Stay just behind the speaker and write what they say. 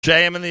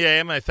JM in the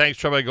AM. I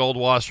thanks Rabbi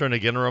Goldwasser. And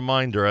again, a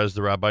reminder, as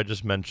the rabbi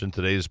just mentioned,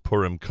 today is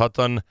Purim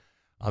Katan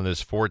on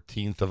this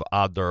 14th of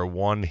Adar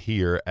 1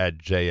 here at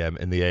JM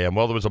in the AM.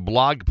 Well, there was a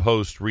blog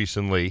post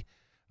recently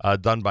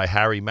done by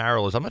Harry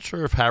Marilis. I'm not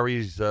sure if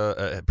Harry's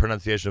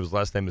pronunciation of his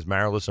last name is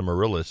Marilis or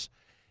Marilis.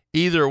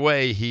 Either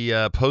way, he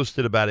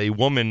posted about a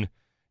woman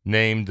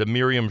named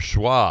Miriam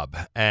Schwab.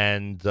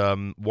 And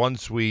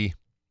once we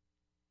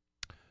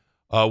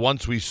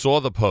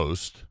saw the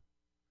post,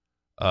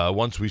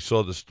 once we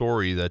saw the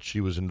story that she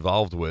was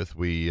involved with,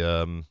 we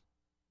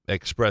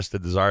expressed a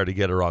desire to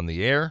get her on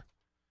the air.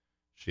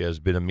 She has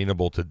been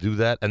amenable to do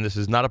that. And this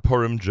is not a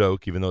Purim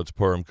joke, even though it's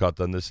Purim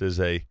Katan. This is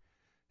a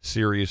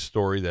serious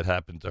story that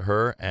happened to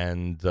her,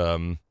 and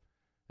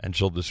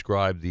she'll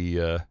describe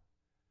the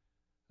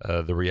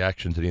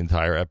reaction to the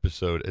entire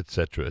episode,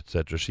 etc.,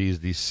 etc. She's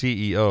the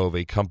CEO of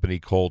a company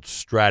called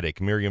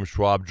Stratic. Miriam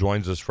Schwab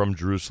joins us from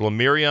Jerusalem.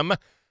 Miriam,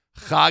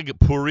 Chag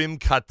Purim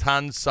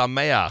Katan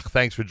Sameach.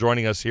 Thanks for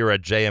joining us here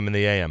at JM in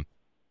the AM.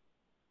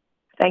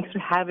 Thanks for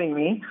having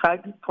me.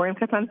 Chag Purim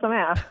Katan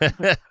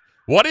Sameach.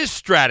 What is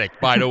Stratic,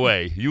 by the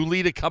way? You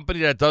lead a company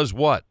that does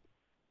what?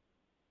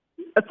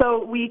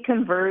 So we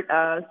convert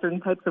certain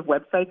types of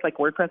websites, like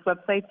WordPress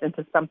websites,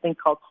 into something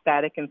called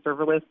static and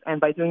serverless.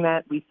 And by doing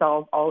that, we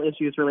solve all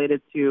issues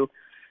related to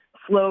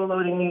slow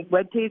loading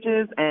web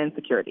pages and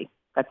security.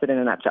 That's it in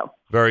a nutshell.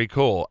 Very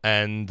cool.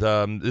 And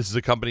this is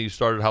a company you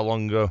started how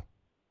long ago?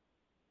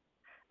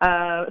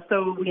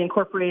 So we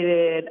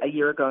incorporated a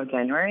year ago in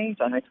January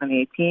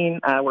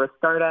 2018. We're a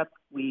startup.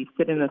 We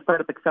sit in a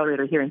startup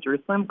accelerator here in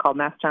Jerusalem called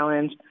Mass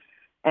Challenge.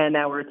 And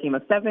now we're a team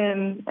of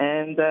 7.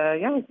 And,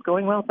 it's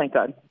going well, thank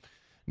God.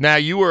 Now,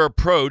 you were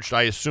approached,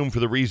 I assume for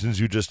the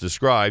reasons you just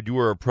described, you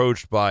were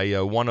approached by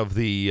one of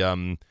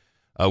the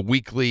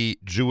weekly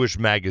Jewish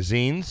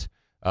magazines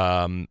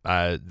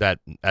that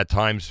at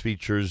times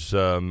features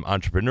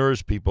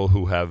entrepreneurs, people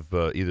who have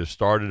either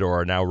started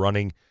or are now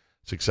running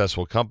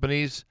successful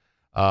companies,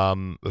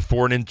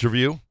 for an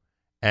interview,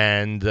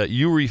 and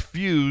you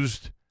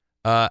refused,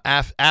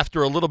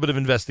 after a little bit of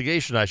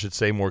investigation, I should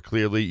say more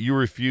clearly, you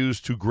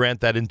refused to grant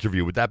that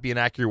interview. Would that be an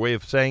accurate way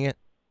of saying it?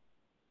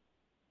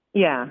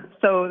 Yeah.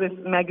 So this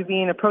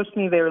magazine approached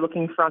me. They were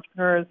looking for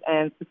entrepreneurs,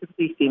 and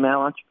specifically female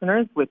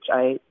entrepreneurs, which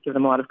I give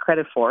them a lot of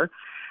credit for.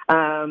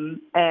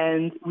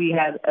 And we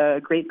had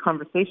a great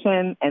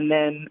conversation, and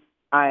then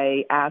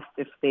I asked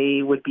if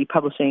they would be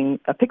publishing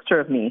a picture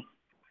of me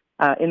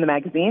in the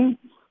magazine,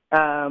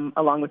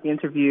 along with the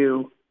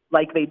interview,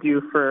 like they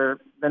do for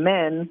the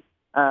men,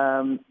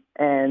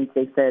 and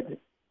they said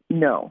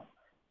no.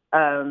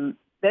 Then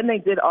they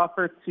did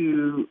offer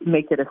to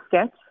make it a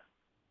sketch.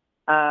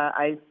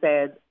 I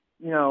said,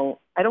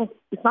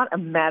 it's not a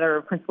matter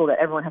of principle that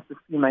everyone has to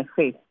see my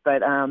face,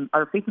 but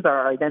our faces are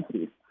our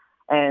identities.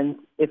 And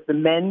if the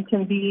men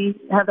can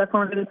have that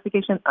form of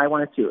identification, I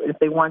want it too. And if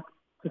they want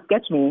to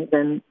sketch me,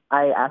 then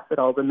I asked that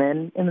all the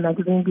men in the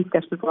magazine be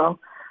sketched as well.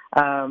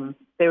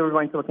 They were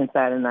going to look into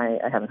that, and I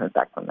haven't heard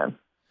back from them.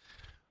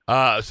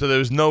 So there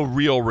was no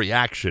real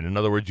reaction. In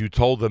other words, you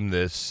told them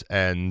this,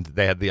 and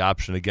they had the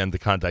option again to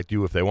contact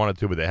you if they wanted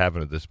to, but they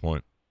haven't at this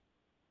point.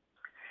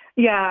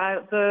 Yeah,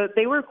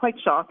 they were quite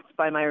shocked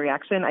by my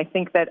reaction. I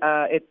think that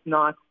it's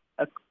not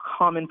a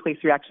commonplace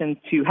reaction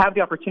to have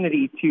the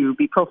opportunity to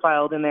be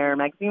profiled in their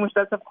magazine, which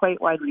does have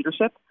quite wide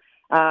readership,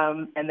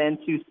 and then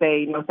to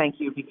say no thank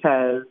you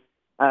because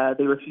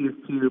they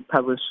refused to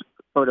publish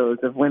photos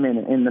of women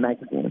in the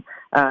magazine.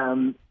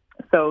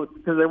 So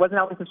there was an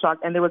element of shock,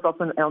 and there was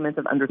also an element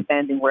of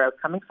understanding where I was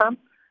coming from,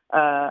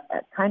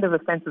 kind of a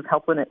sense of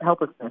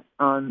helplessness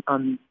on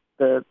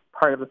the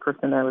part of the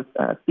person I was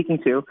speaking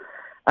to.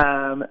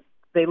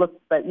 They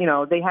look, but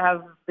they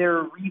have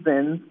their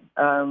reasons,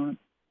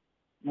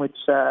 which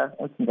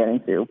we can get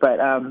into. But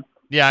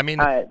yeah, I mean,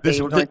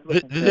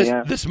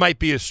 this might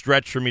be a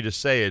stretch for me to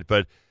say it,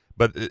 but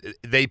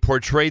they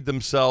portrayed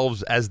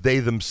themselves as they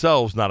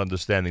themselves not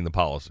understanding the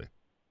policy.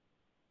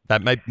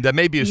 That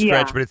may be a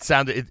stretch, but it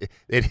sounded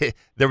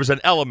there was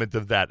an element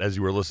of that as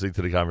you were listening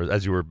to the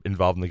as you were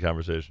involved in the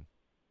conversation.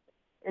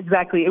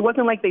 Exactly. It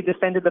wasn't like they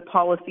defended the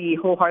policy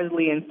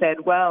wholeheartedly and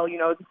said, "Well,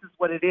 this is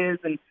what it is,"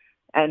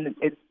 and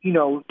it's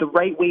the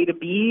right way to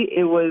be.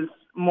 It was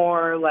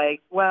more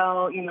like,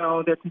 well,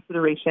 their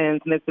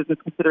considerations and their business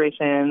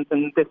considerations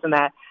and this and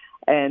that,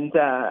 and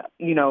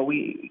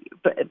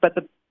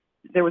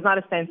there was not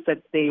a sense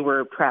that they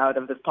were proud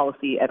of this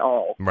policy at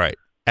all. Right.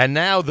 And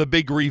now the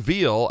big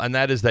reveal, and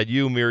that is that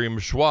you, Miriam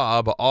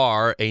Schwab,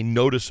 are a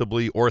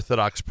noticeably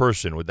Orthodox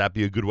person. Would that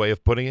be a good way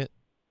of putting it?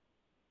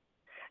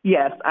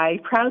 Yes, I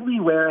proudly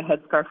wear a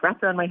headscarf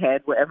wrapped around my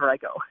head wherever I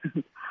go.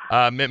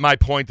 My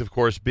point, of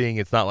course, being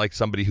it's not like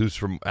somebody who's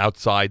from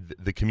outside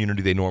the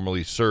community they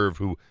normally serve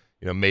who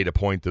made a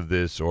point of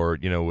this or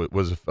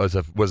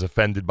was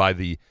offended by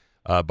the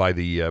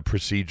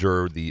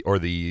procedure or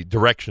the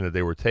direction that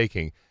they were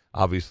taking.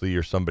 Obviously,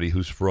 you're somebody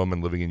who's from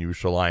and living in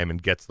Yerushalayim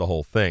and gets the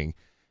whole thing,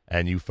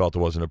 and you felt it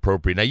wasn't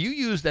appropriate. Now, you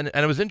used, and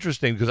it was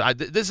interesting because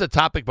this is a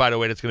topic, by the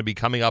way, that's going to be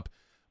coming up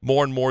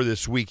more and more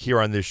this week here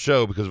on this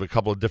show because of a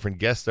couple of different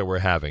guests that we're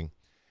having.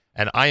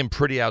 and I am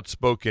pretty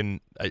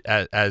outspoken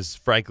as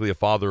frankly a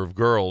father of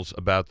girls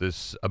about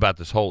this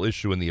whole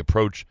issue and the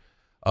approach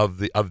of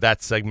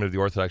that segment of the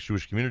Orthodox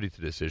Jewish community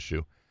to this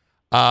issue.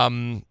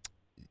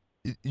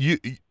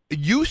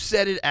 You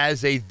said it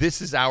as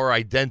this is our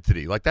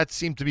identity. Like that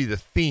seemed to be the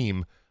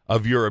theme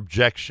of your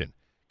objection.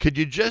 Could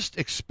you just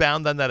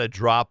expound on that a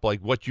drop,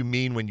 like what you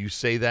mean when you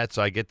say that,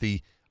 so I get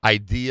the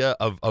idea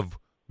of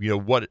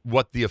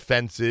what the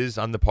offense is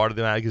on the part of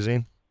the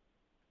magazine?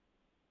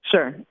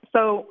 Sure.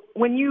 So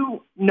when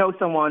you know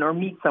someone or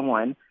meet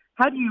someone,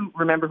 how do you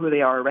remember who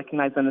they are or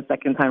recognize them the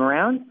second time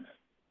around?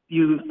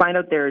 You find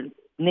out their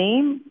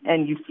name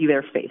and you see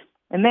their face.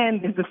 And then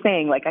there's the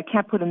saying, like, I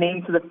can't put a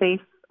name to the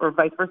face or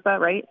vice versa,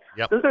 right?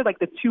 Yep. Those are like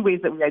the two ways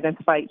that we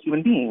identify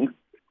human beings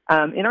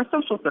in our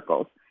social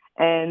circles.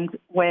 And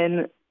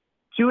when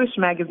Jewish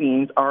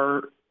magazines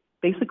are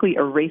basically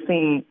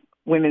erasing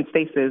women's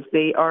faces,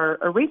 they are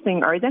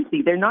erasing our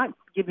identity. They're not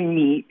giving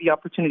me the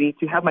opportunity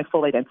to have my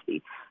full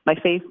identity. My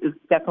face is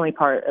definitely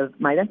part of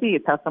my identity.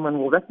 It's how someone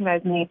will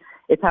recognize me.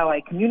 It's how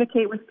I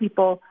communicate with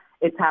people.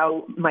 It's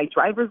how my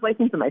driver's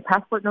license and my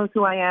passport knows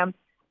who I am.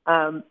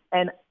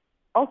 And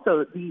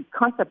also the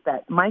concept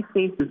that my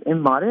face is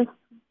immodest,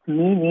 to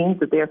me, means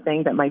that they are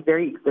saying that my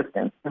very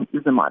existence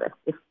is immodest.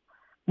 If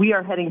we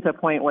are heading to a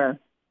point where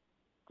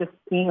just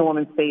seeing a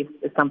woman's face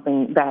is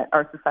something that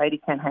our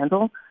society can't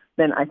handle,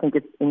 then I think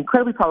it's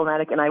incredibly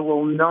problematic, and I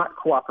will not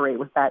cooperate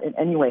with that in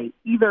any way.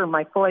 Either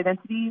my full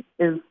identity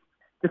is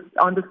just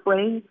on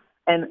display,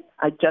 and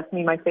I just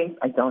need my face.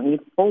 I don't need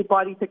full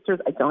body pictures.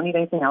 I don't need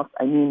anything else.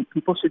 I mean,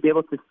 people should be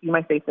able to see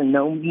my face and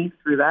know me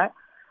through that.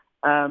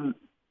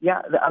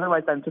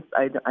 Otherwise,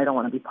 I don't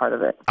want to be part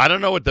of it. I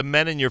don't know what the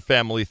men in your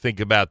family think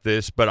about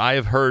this, but I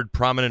have heard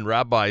prominent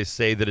rabbis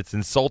say that it's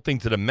insulting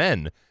to the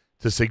men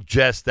to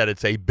suggest that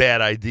it's a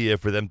bad idea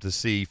for them to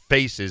see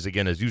faces,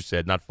 again, as you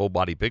said, not full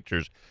body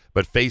pictures,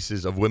 but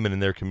faces of women in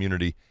their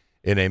community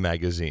in a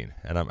magazine.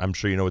 And I'm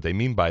sure you know what they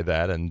mean by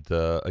that. And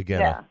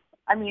again, yeah.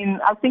 I mean,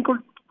 I think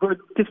we're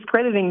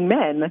discrediting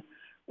men.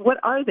 What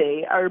are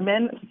they? Are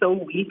men so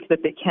weak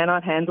that they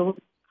cannot handle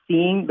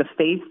seeing the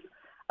face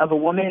of a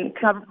woman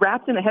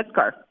wrapped in a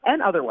headscarf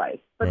and otherwise?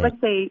 But right.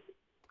 Let's say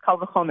kal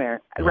v'chomer,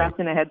 wrapped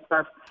in a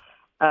headscarf.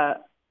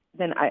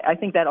 Then I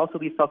think that also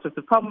leads to all sorts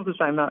of problems, which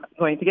I'm not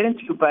going to get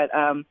into. But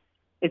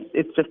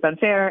it's just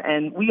unfair,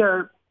 and we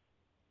are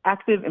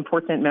active,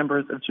 important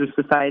members of Jewish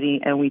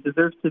society, and we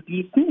deserve to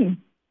be seen.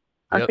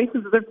 Our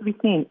faces deserve to be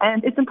seen,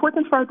 and it's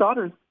important for our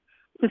daughters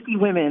to see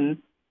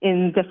women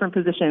in different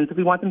positions. If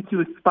we want them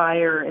to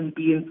aspire and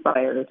be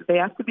inspired, they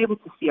have to be able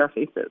to see our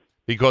faces.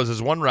 Because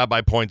as one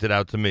rabbi pointed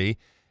out to me,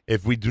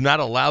 if we do not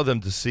allow them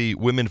to see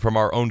women from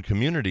our own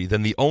community,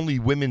 then the only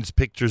women's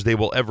pictures they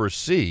will ever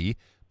see,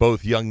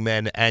 both young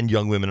men and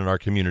young women in our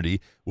community,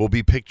 will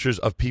be pictures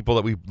of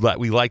people that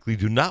we likely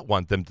do not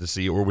want them to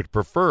see or would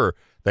prefer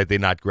that they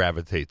not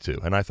gravitate to.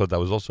 And I thought that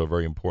was also a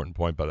very important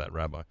point by that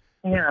rabbi.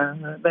 Yeah,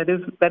 that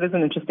is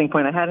an interesting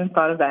point. I hadn't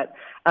thought of that.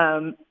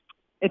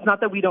 It's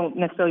not that we don't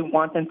necessarily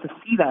want them to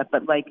see that,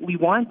 but like we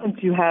want them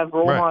to have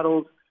role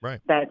models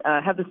that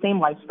have the same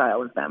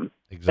lifestyle as them,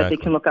 that they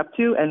can look up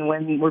to. And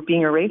when we're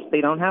being erased, they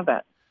don't have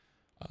that.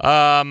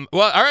 Well,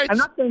 all right. I'm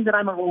not saying that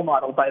I'm a role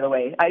model, by the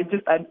way. I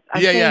get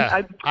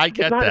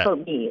it's not that.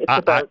 About me. It's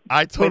about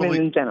women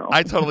in general.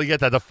 I totally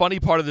get that. The funny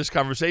part of this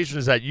conversation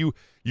is that you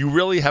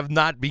really have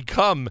not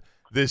become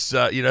this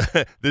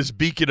this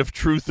beacon of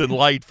truth and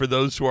light for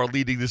those who are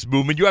leading this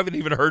movement. You haven't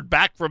even heard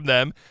back from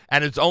them,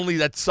 and it's only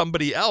that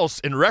somebody else,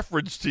 in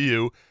reference to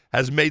you,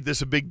 has made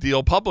this a big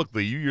deal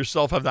publicly. You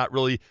yourself have not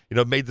really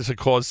made this a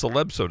cause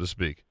celeb, so to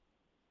speak.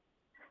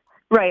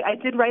 Right. I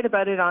did write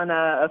about it on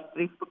a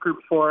Facebook group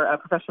for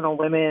professional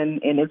women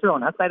in Israel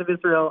and outside of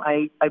Israel.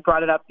 I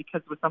brought it up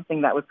because it was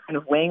something that was kind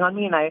of weighing on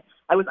me, and I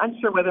was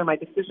unsure whether my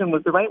decision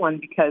was the right one,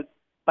 because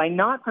by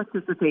not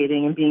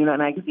participating and being in that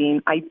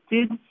magazine, I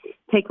did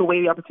take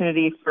away the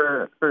opportunity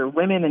for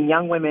women and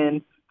young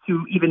women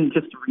to even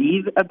just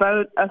read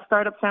about a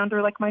startup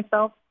founder like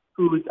myself,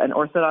 who's an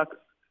Orthodox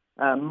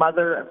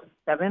mother of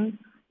 7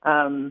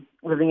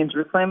 living in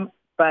Jerusalem.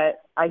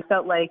 But I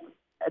felt like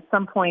at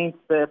some point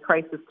the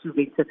price is too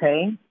big to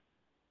pay.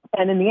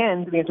 And in the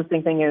end, the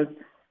interesting thing is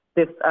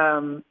this,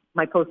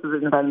 my post was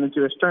written about in the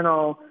Jewish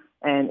Journal,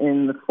 and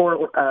in the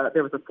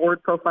there was a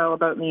Ford profile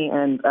about me,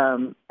 and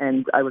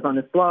I was on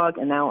this blog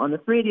and now on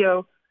this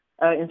radio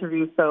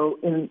interview. So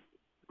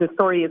the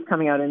story is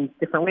coming out in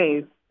different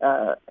ways,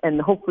 and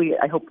hopefully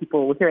I hope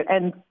people will hear it.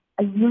 And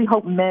I really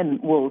hope men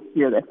will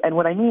hear this. And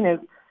what I mean is,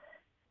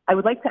 I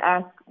would like to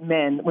ask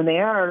men, when they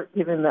are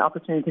given the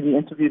opportunity to be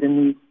interviewed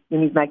in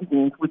these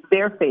magazines with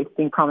their face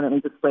being prominently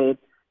displayed,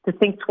 to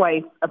think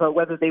twice about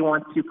whether they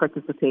want to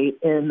participate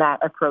in that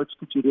approach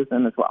to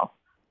Judaism as well.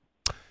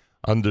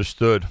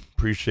 Understood.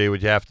 Appreciate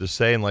what you have to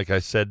say. And like I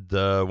said,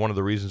 one of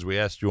the reasons we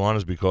asked you on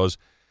is because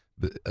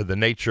the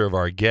nature of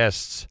our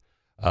guests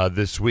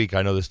this week.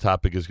 I know this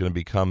topic is going to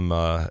become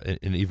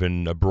an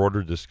even a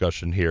broader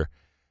discussion here,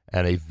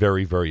 and a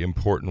very, very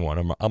important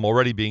one. I'm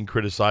already being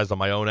criticized on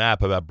my own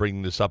app about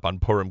bringing this up on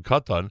Purim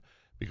Katan,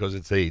 because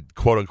it's a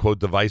quote-unquote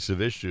divisive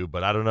issue.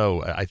 But I don't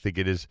know. I think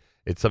it's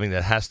something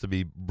that has to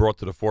be brought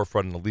to the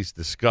forefront and at least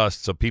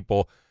discussed so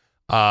people,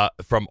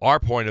 from our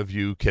point of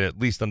view, can at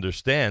least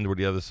understand where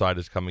the other side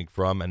is coming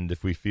from. And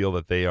if we feel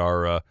that they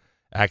are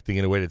acting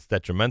in a way that's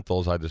detrimental,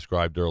 as I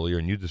described earlier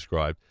and you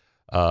described,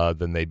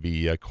 then they'd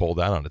be called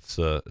out on it.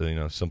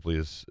 It's simply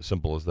as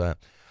simple as that.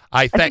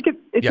 I think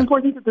it's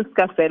important to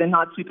discuss it and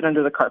not sweep it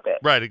under the carpet.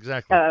 Right,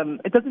 exactly.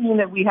 It doesn't mean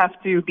that we have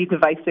to be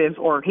divisive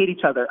or hate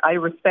each other. I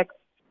respect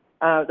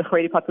the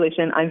Haredi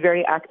population. I'm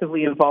very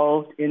actively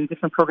involved in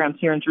different programs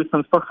here in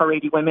Jerusalem for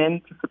Haredi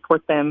women to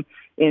support them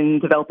in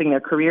developing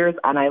their careers,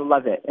 and I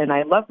love it. And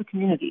I love the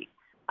community.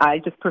 I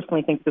just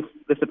personally think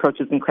this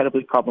approach is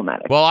incredibly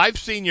problematic. Well, I've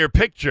seen your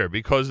picture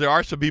because there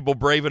are some people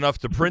brave enough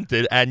to print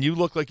it, and you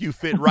look like you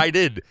fit right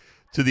in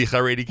to the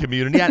Haredi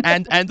community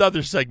and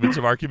other segments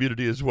of our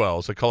community as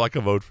well. So collect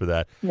a vote for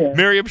that. Yeah.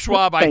 Miriam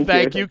Schwab, I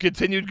thank you.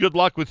 Continued good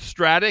luck with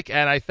Stratic,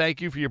 and I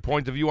thank you for your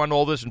point of view on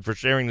all this and for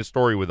sharing the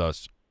story with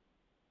us.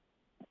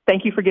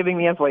 Thank you for giving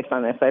me a voice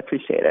on this. I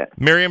appreciate it.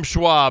 Miriam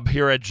Schwab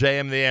here at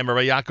JM the AM.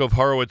 Rabbi Yaakov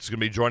Horowitz is going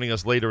to be joining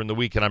us later in the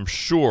week, and I'm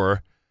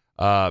sure,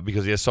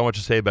 because he has so much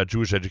to say about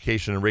Jewish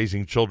education and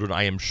raising children,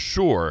 I am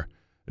sure,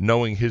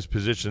 knowing his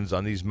positions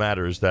on these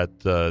matters,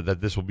 that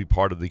this will be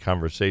part of the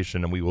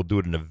conversation, and we will do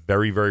it in a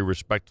very, very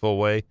respectful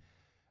way,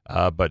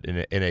 but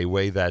in a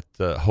way that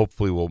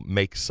hopefully will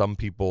make some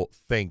people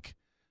think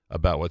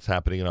about what's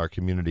happening in our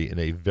community in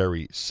a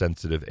very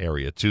sensitive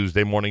area.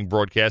 Tuesday morning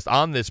broadcast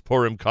on this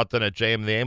Purim Katan at JM the AM.